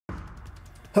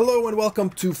Hello and welcome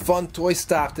to Fun Toy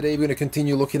Stop. Today we're going to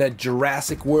continue looking at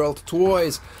Jurassic World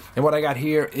toys. And what I got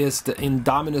here is the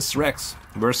Indominus Rex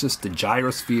versus the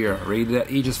Gyrosphere, rated at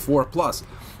ages 4+.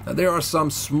 Now there are some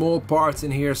small parts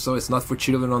in here, so it's not for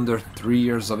children under 3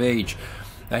 years of age.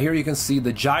 Now here you can see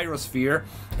the Gyrosphere,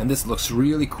 and this looks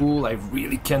really cool. I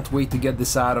really can't wait to get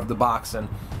this out of the box and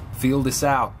feel this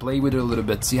out, play with it a little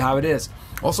bit, see how it is.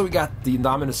 Also we got the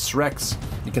Indominus Rex.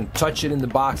 You can touch it in the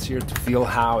box here to feel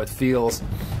how it feels.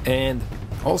 And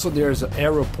also there's an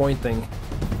arrow pointing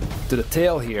to the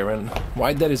tail here, and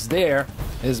why that is there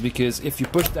is because if you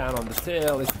push down on the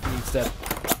tail, it means that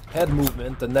head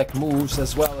movement, the neck moves,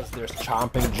 as well as there's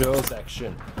Chomping Jaw's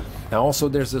action. Now also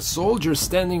there's a soldier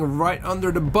standing right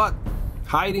under the butt,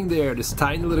 hiding there, this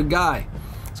tiny little guy.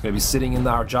 It's going to be sitting in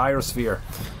our Gyrosphere.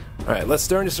 Alright, let's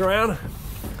turn this around.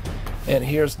 And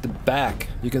here's the back.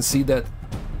 You can see that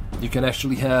you can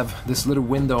actually have this little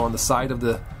window on the side of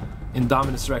the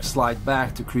Indominus Rex slide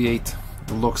back to create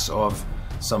the looks of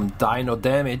some dino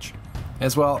damage.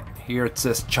 As well, here it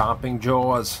says Chomping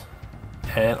Jaws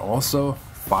and also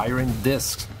firing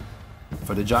discs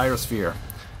for the Gyrosphere.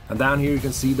 And down here you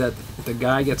can see that the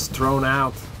guy gets thrown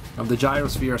out of the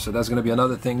Gyrosphere, so that's going to be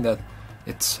another thing that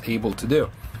it's able to do.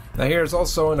 Now here's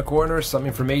also in the corner some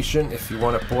information. If you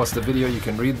want to pause the video, you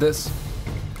can read this.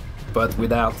 But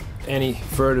without any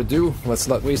further ado, let's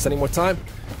not waste any more time.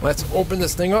 Let's open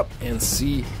this thing up and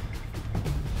see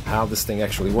how this thing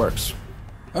actually works.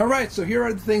 Alright, so here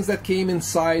are the things that came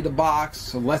inside the box.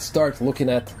 So let's start looking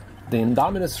at the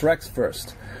Indominus Rex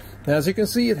first. Now as you can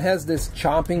see, it has this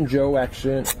Chomping Jaw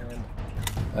action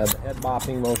and the head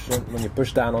bopping motion when you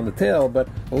push down on the tail, but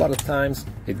a lot of times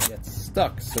it gets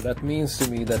stuck. So that means to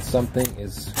me that something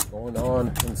is going on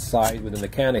inside with the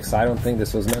mechanics. I don't think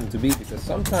this was meant to be, because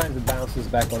sometimes it bounces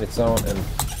back on its own and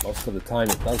most of the time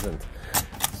it doesn't.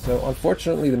 So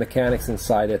unfortunately the mechanics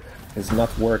inside it is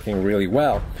not working really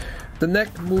well. The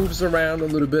neck moves around a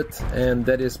little bit, and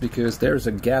that is because there's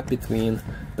a gap between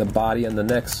the body and the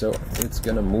neck, so it's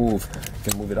gonna move. You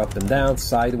can move it up and down,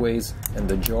 sideways, and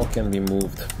the jaw can be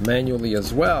moved manually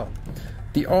as well.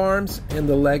 The arms and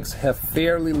the legs have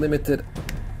fairly limited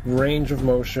range of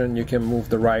motion. You can move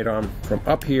the right arm from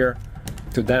up here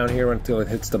to down here until it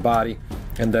hits the body,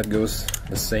 and that goes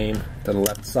the same to the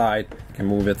left side. You can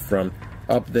move it from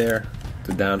up there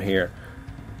to down here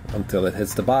until it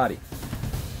hits the body.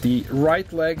 The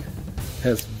right leg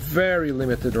has very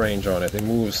limited range on it. It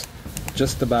moves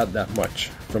just about that much,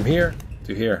 from here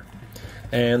to here.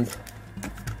 And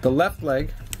the left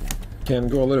leg can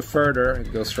go a little further.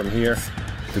 It goes from here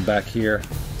to back here,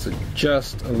 so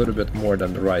just a little bit more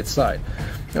than the right side.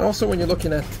 And also when you're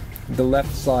looking at the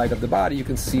left side of the body, you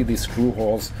can see these screw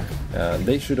holes.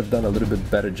 They should have done a little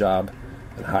bit better job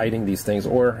at hiding these things,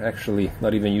 or actually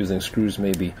not even using screws,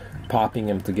 maybe popping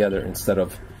them together instead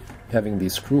of having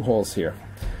these screw holes here.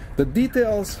 The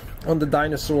details on the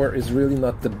dinosaur is really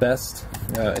not the best.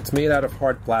 It's made out of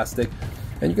hard plastic,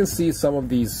 and you can see some of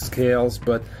these scales,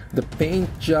 but the paint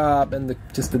job and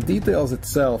just the details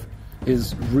itself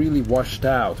is really washed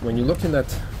out. When you're looking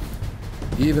at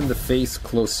even the face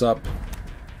close up,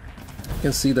 you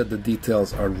can see that the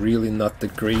details are really not the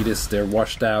greatest. They're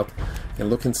washed out. You can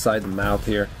look inside the mouth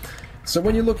here. So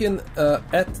when you're looking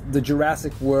at the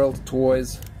Jurassic World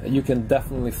toys, you can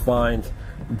definitely find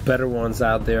better ones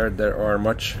out there. There are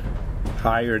much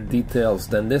higher details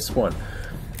than this one.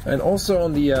 And also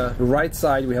on the right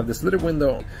side, we have this little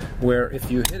window where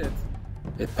if you hit it,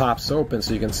 it pops open,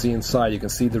 so you can see inside. You can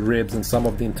see the ribs and some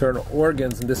of the internal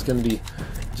organs, and this can be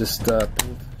just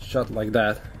pulled shut like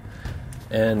that.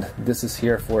 And this is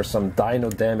here for some dino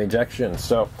damage action.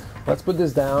 So let's put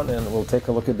this down and we'll take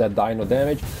a look at that dino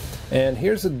damage. And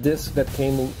here's a disc that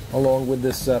came along with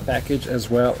this package, as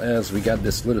well as we got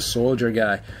this little soldier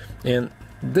guy. And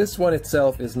this one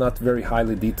itself is not very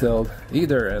highly detailed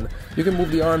either. And you can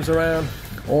move the arms around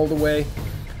all the way.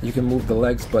 You can move the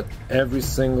legs, but every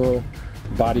single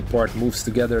body part moves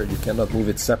together. You cannot move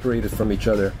it separated from each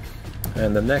other.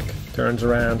 And the neck turns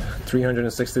around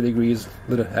 360 degrees,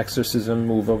 little exorcism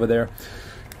move over there.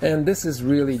 And this is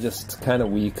really just kind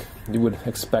of weak. You would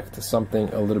expect something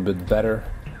a little bit better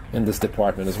in this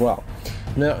department as well.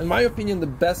 Now, in my opinion, the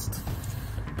best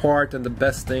part and the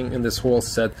best thing in this whole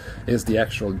set is the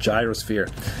actual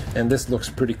Gyrosphere. And this looks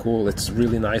pretty cool. It's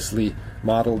really nicely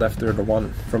modeled after the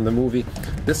one from the movie.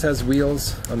 This has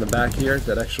wheels on the back here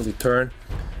that actually turn.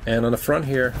 And on the front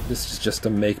here, this is just a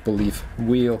make-believe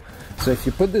wheel. So if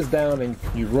you put this down and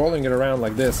you're rolling it around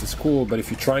like this, it's cool, but if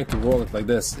you're trying to roll it like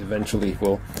this, eventually it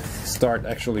will start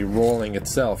actually rolling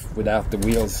itself without the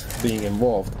wheels being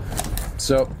involved.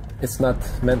 So it's not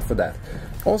meant for that.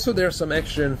 Also, there's some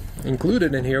action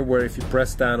included in here where if you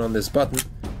press down on this button,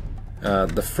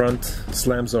 the front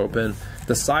slams open,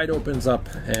 the side opens up,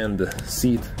 and the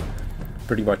seat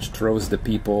pretty much throws the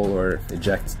people or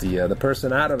ejects the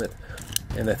person out of it,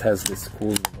 and it has this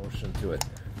cool motion to it.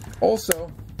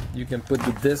 Also, you can put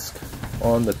the disc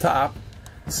on the top,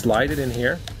 slide it in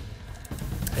here,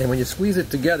 and when you squeeze it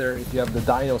together, if you have the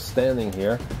dino standing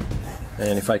here,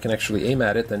 and if I can actually aim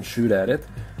at it and shoot at it,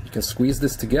 you can squeeze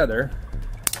this together,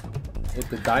 hit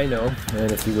the dino,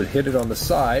 and if you would hit it on the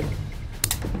side,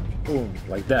 boom,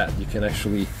 like that, you can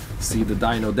actually see the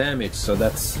dino damage. So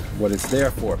that's what it's there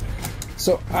for.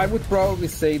 So I would probably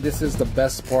say this is the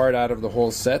best part out of the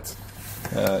whole set.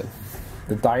 The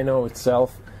dino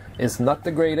itself is not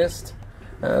the greatest.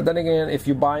 Then again, if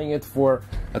you're buying it for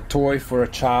a toy for a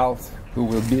child who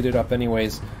will beat it up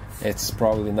anyways, it's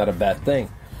probably not a bad thing.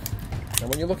 And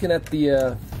when you're looking at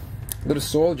the little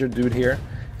soldier dude here,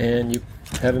 and you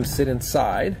have him sit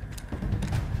inside,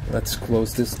 let's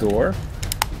close this door,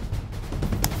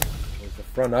 close the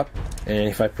front up, and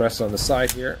if I press on the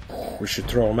side here, we should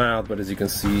throw him out, but as you can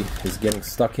see, he's getting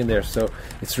stuck in there, so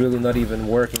it's really not even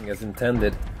working as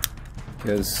intended,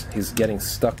 because he's getting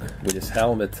stuck with his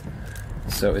helmet,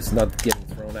 so it's not getting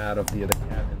thrown out of the other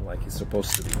cabin like he's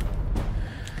supposed to be.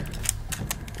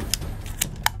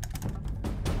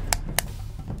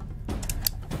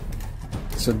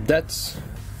 So that's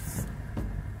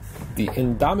the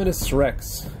Indominus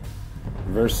Rex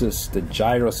versus the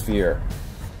Gyrosphere.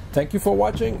 Thank you for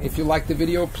watching. If you liked the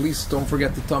video, please don't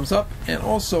forget to thumbs up, and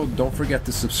also don't forget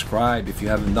to subscribe if you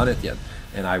haven't done it yet,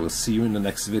 and I will see you in the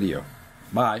next video.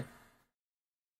 Bye.